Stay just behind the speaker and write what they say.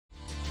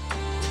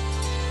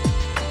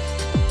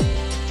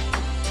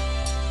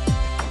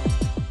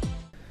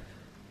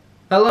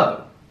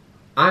Hello,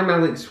 I'm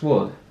Alex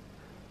Wood.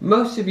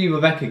 Most of you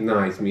will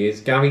recognise me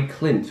as Gary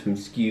Clint from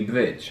Skew.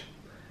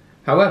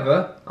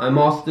 However, I'm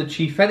also the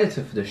chief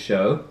editor for the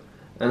show,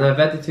 and I've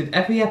edited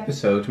every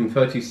episode from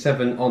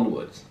 37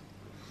 onwards.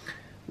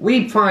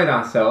 We pride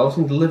ourselves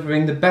in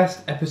delivering the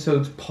best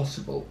episodes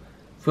possible,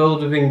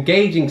 filled with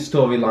engaging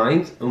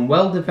storylines and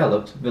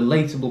well-developed,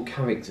 relatable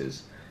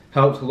characters,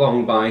 helped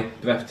along by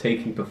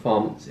breathtaking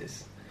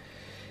performances.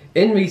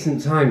 In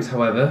recent times,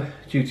 however,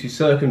 due to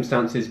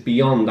circumstances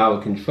beyond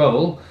our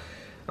control,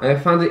 I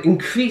have found it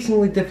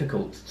increasingly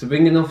difficult to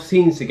bring enough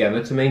scenes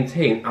together to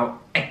maintain our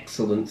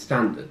excellent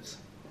standards.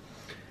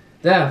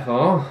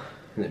 Therefore,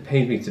 and it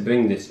pains me to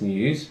bring this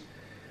news,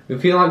 we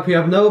feel like we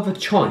have no other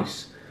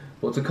choice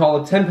but to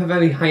call a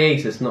temporary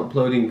hiatus on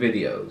uploading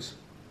videos.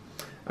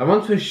 I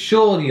want to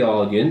assure the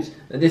audience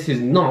that this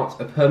is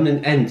not a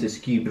permanent end to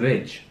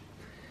Skew.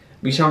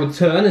 We shall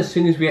return as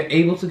soon as we are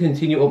able to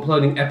continue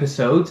uploading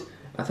episodes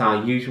at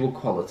our usual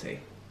quality.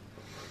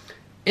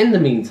 In the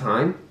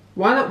meantime,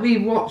 why not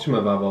re-watch some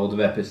of our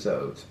older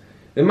episodes?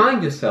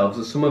 Remind yourselves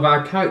of some of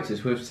our characters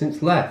who have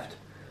since left,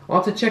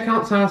 or to check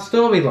out our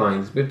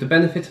storylines with the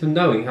benefit of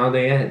knowing how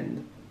they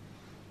end.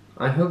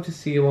 I hope to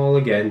see you all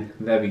again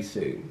very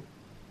soon.